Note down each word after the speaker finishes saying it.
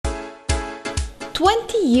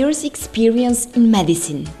20 years experience in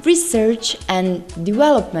medicine, research and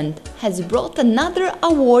development has brought another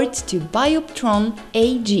award to Bioptron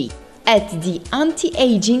AG. At the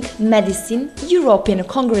Anti-Aging Medicine European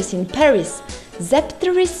Congress in Paris,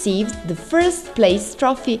 Zepter received the first place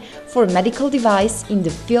trophy for medical device in the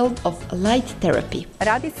field of light therapy.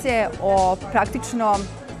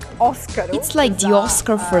 It's like the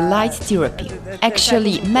Oscar for light therapy,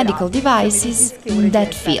 actually medical devices in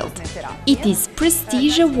that field. It is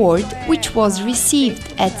prestige award which was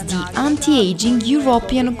received at the Anti-Aging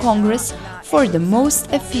European Congress for the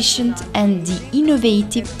most efficient and the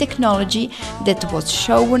innovative technology that was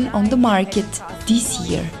shown on the market this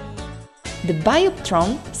year. The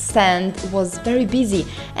Bioptron stand was very busy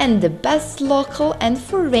and the best local and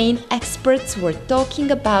foreign experts were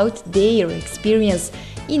talking about their experience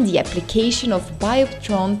in the application of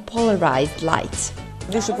Bioptron polarized light.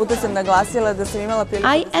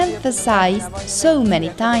 I emphasized so many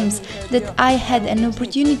times that I had an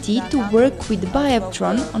opportunity to work with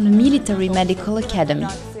Bioptron on a military medical academy.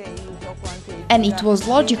 And it was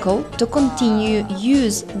logical to continue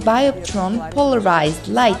use Bioptron polarized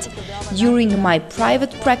light during my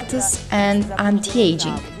private practice and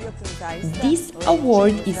anti-aging. This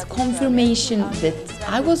award is confirmation that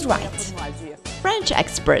I was right. French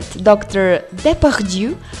expert Dr.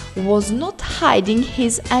 Depardieu was not hiding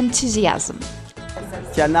his enthusiasm.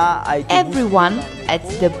 Everyone at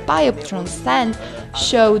the Bioptron stand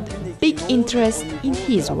showed big interest in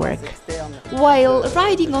his work. While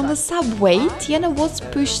riding on the subway, Tiana was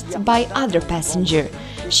pushed by other passenger.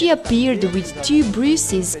 She appeared with 2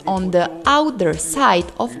 bruises on the outer side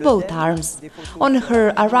of both arms. On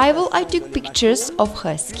her arrival, I took pictures of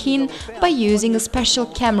her skin by using a special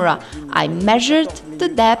camera. I measured the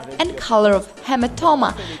depth and color of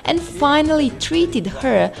hematoma and finally treated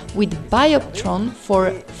her with Bioptron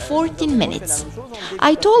for 14 minutes.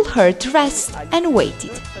 I told her to rest and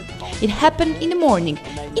waited. It happened in the morning.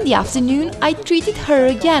 In the afternoon, I treated her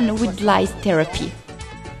again with light therapy.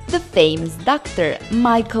 The famous Dr.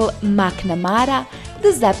 Michael McNamara, the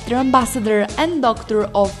Zepter ambassador and doctor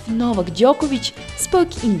of Novak Djokovic,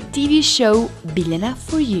 spoke in TV show Biljana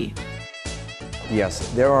for You. Yes,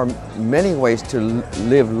 there are many ways to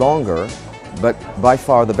live longer, but by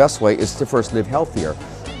far the best way is to first live healthier.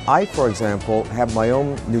 I, for example, have my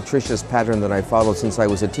own nutritious pattern that I followed since I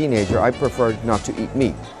was a teenager. I prefer not to eat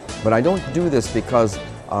meat, but I don't do this because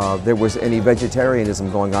there was any vegetarianism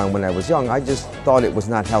going on when I was young. I just thought it was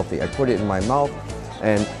not healthy. I put it in my mouth,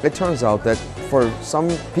 and it turns out that for some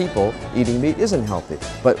people, eating meat isn't healthy.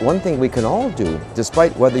 But one thing we can all do,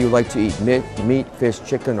 despite whether you like to eat meat, fish,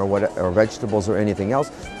 chicken, or vegetables or anything else,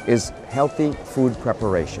 is healthy food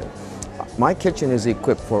preparation. My kitchen is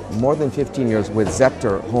equipped for more than 15 years with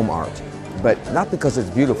Zepter home art, but not because it's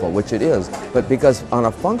beautiful, which it is, but because on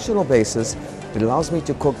a functional basis, it allows me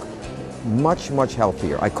to cook much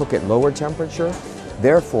healthier. I cook at lower temperature.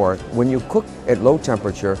 Therefore, when you cook at low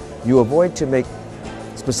temperature, you avoid to make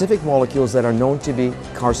specific molecules that are known to be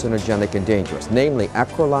carcinogenic and dangerous, namely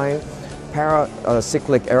acrolein,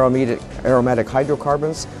 paracyclic aromatic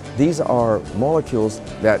hydrocarbons. These are molecules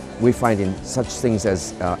that we find in such things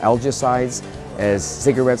as algicides, as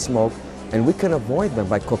cigarette smoke, and we can avoid them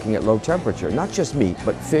by cooking at low temperature. Not just meat,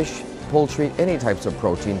 but fish, poultry, any types of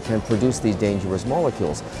protein can produce these dangerous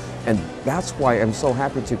molecules. And that's why I'm so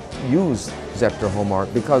happy to use Zepter Home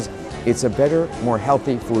Art, because it's a better, more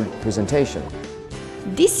healthy food presentation.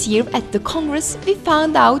 This year at the Congress, we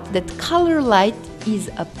found out that color light is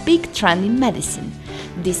a big trend in medicine.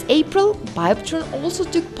 This April, Bioptron also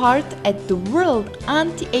took part at the World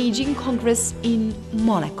Anti-Aging Congress in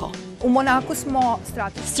Monaco.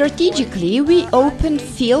 Strategically, we opened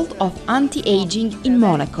field of anti-aging in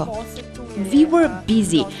Monaco. We were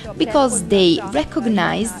busy because they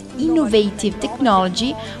recognized innovative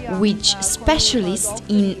technology which specialists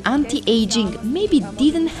in anti-aging maybe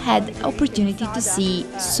didn't had opportunity to see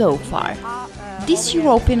so far. This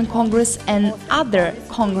European Congress and other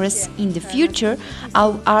Congress in the future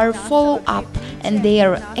are follow-up and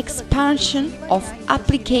their expansion of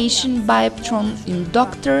application Bioptron in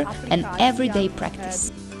doctor and everyday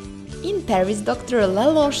practice. In Paris, Dr.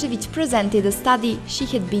 Lalošević presented a study she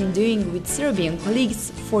had been doing with Serbian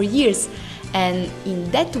colleagues for years and in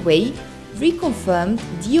that way reconfirmed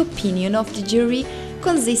the opinion of the jury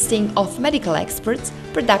consisting of medical experts,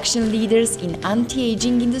 production leaders in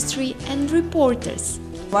anti-aging industry and reporters.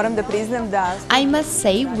 I must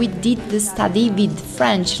say we did the study with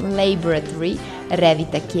French laboratory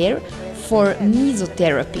Revita Care for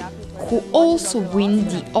mesotherapy, who also won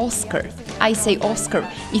the Oscar. I say Oscar.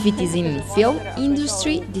 If it is in film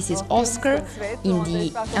industry, this is Oscar in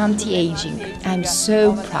the anti-aging. I'm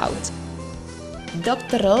so proud.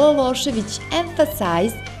 Dr. Lološević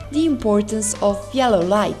emphasized the importance of yellow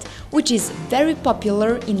light, which is very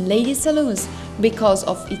popular in lady salons because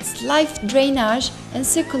of its life drainage and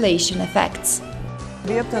circulation effects.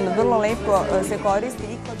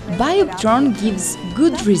 Bioptron gives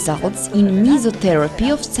good results in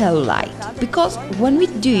mesotherapy of cellulite, because when we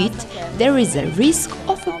do it, there is a risk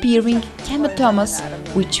of appearing hematomas,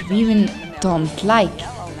 which women don't like,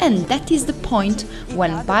 and that is the point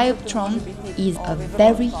when Bioptron is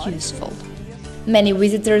very useful. Many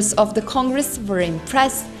visitors of the Congress were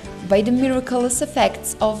impressed by the miraculous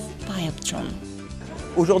effects of Bioptron.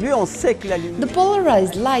 The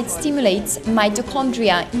polarized light stimulates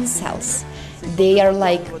mitochondria in cells. They are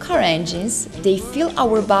like car engines, they fill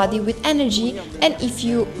our body with energy, and if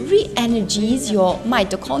you re-energize your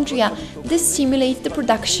mitochondria, they stimulate the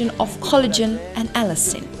production of collagen and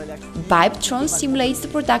elastin. Bioptron stimulates the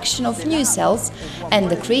production of new cells and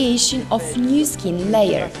the creation of new skin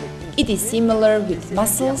layer. It is similar with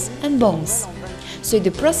muscles and bones. So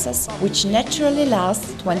the process, which naturally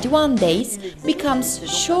lasts 21 days, becomes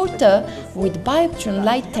shorter with Bioptron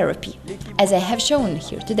Light Therapy, as I have shown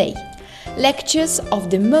here today. Lectures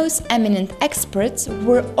of the most eminent experts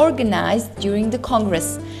were organized during the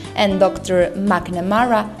Congress, and Dr.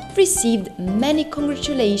 McNamara received many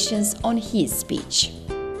congratulations on his speech.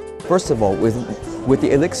 First of all, with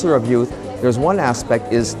the elixir of youth, there's one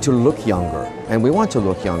aspect is to look younger, and we want to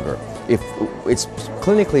look younger. If it's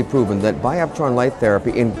clinically proven that Bioptron Light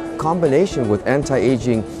Therapy in combination with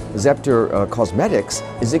anti-aging Zepter cosmetics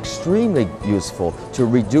is extremely useful to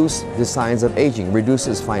reduce the signs of aging,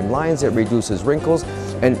 reduces fine lines, it reduces wrinkles,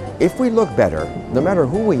 and if we look better, no matter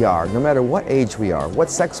who we are, no matter what age we are, what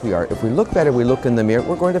sex we are, if we look better, we look in the mirror,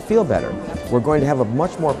 we're going to feel better. We're going to have a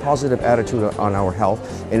much more positive attitude on our health,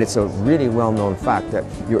 and it's a really well-known fact that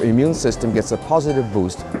your immune system gets a positive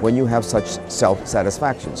boost when you have such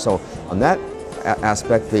self-satisfaction. So on that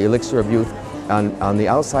aspect, the elixir of youth on the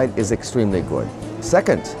outside is extremely good.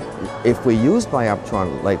 Second, if we use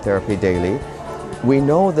Bioptron Light Therapy daily, we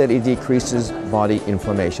know that it decreases body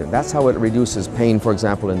inflammation. That's how it reduces pain, for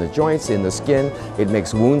example, in the joints, in the skin. It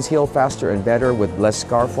makes wounds heal faster and better with less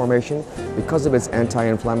scar formation because of its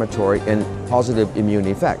anti-inflammatory and positive immune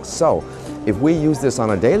effects. So, if we use this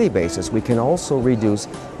on a daily basis, we can also reduce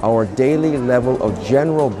our daily level of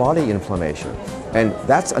general body inflammation. And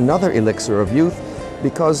that's another elixir of youth,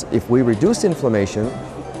 because if we reduce inflammation,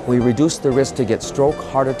 we reduce the risk to get stroke,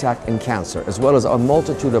 heart attack, and cancer, as well as a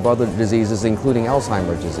multitude of other diseases, including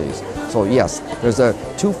Alzheimer's disease. So yes, there's a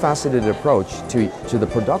two-faceted approach to the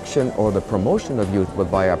production or the promotion of youth with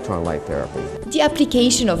Bioptron Light Therapy. The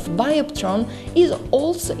application of Bioptron is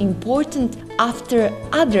also important after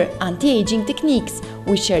other anti-aging techniques,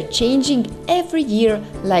 which are changing every year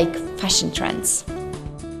like fashion trends.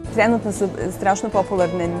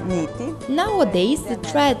 Nowadays, the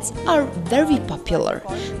threads are very popular.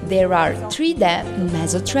 There are 3D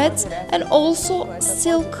mesothreads and also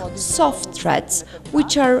silk soft threads,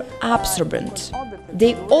 which are absorbent.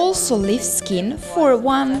 They also lift skin for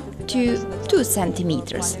 1 to 2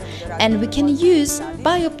 centimeters, and we can use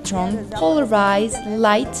Bioptron polarized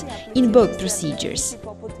light in both procedures.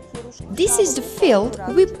 This is the field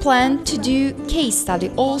we plan to do case study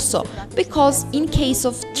also, because in case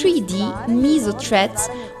of 3D mesothreads,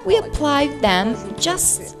 we apply them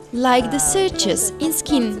just like the surges in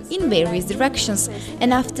skin in various directions,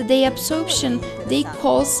 and after their absorption, they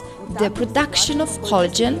cause the production of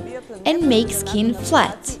collagen and make skin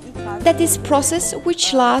flat. That is a process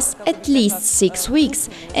which lasts at least 6 weeks,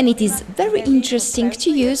 and it is very interesting to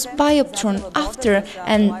use Bioptron after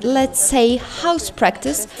and, let's say, house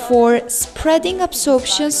practice for spreading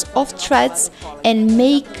absorptions of threads and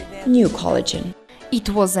make new collagen. It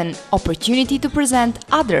was an opportunity to present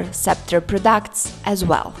other Zepter products as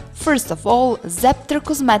well. First of all, Zepter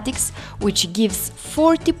Cosmetics, which gives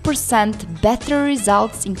 40% better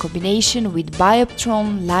results in combination with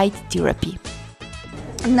Bioptron Light Therapy.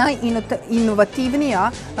 The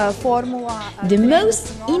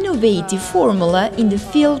most innovative formula in the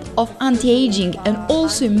field of anti-aging and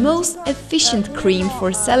also most efficient cream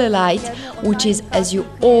for cellulite, which is, as you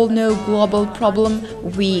all know, global problem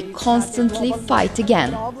we constantly fight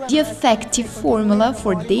again. The effective formula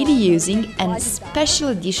for daily using and special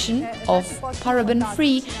edition of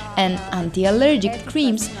paraben-free and anti-allergic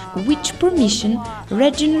creams which permission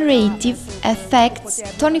regenerative effects,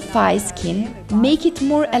 tonify skin, make it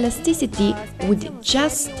more elasticity with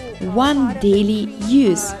just one daily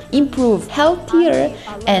use improve healthier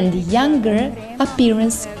and younger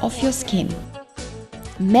appearance of your skin.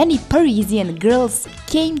 Many Parisian girls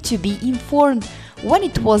came to be informed when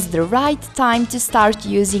it was the right time to start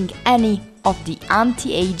using any of the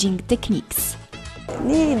anti-aging techniques.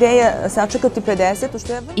 Nije ideja sačekati 50,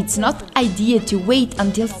 što je... It's not idea to wait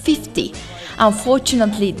until 50.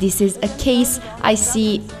 Unfortunately, this is a case I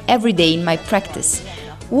see every day in my practice.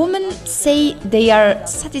 Women say they are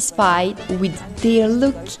satisfied with their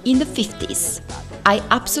look in the 50s. I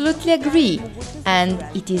absolutely agree, and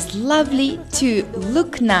it is lovely to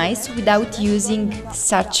look nice without using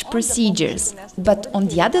such procedures. But on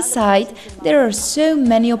the other side, there are so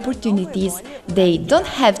many opportunities. They don't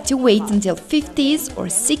have to wait until 50s or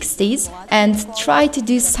 60s and try to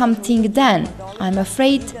do something then. I'm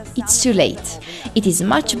afraid it's too late. It is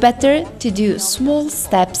much better to do small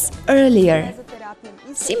steps earlier.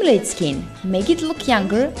 Simulate skin, make it look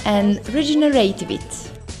younger and regenerate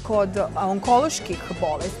it.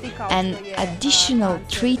 An additional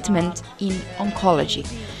treatment in oncology,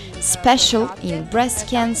 special in breast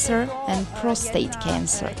cancer and prostate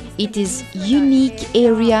cancer. It is a unique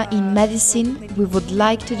area in medicine we would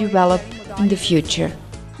like to develop in the future.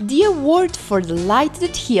 The award for the light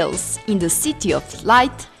that heals in the City of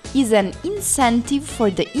Light is an incentive for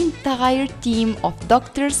the entire team of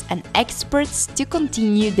doctors and experts to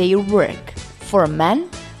continue their work. For men,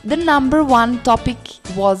 the number one topic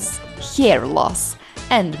was hair loss,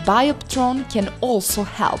 and Bioptron can also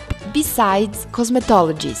help. Besides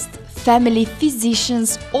cosmetologists, family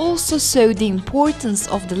physicians also saw the importance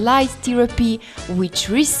of the light therapy, which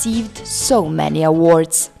received so many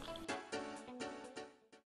awards.